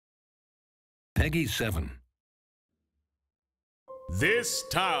Peggy 7. This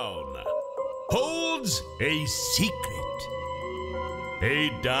town holds a secret.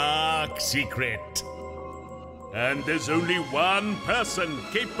 A dark secret. And there's only one person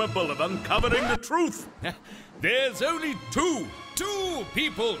capable of uncovering the truth. There's only two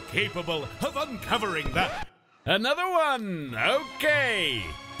people capable of uncovering that. Another one. Okay.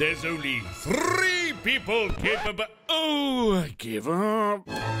 There's only 3 people capable. Oh, I give up.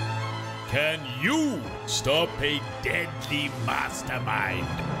 Can you stop a deadly mastermind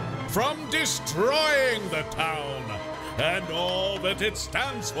from destroying the town and all that it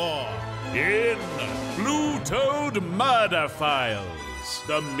stands for in Blue Toad Murder Files?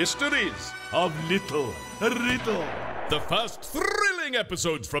 The Mysteries of Little Riddle. The first thrilling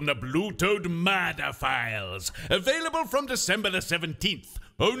episodes from the Blue Toad Murder Files. Available from December the 17th,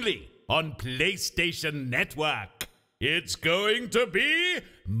 only on PlayStation Network. It's going to be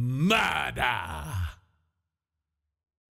murder.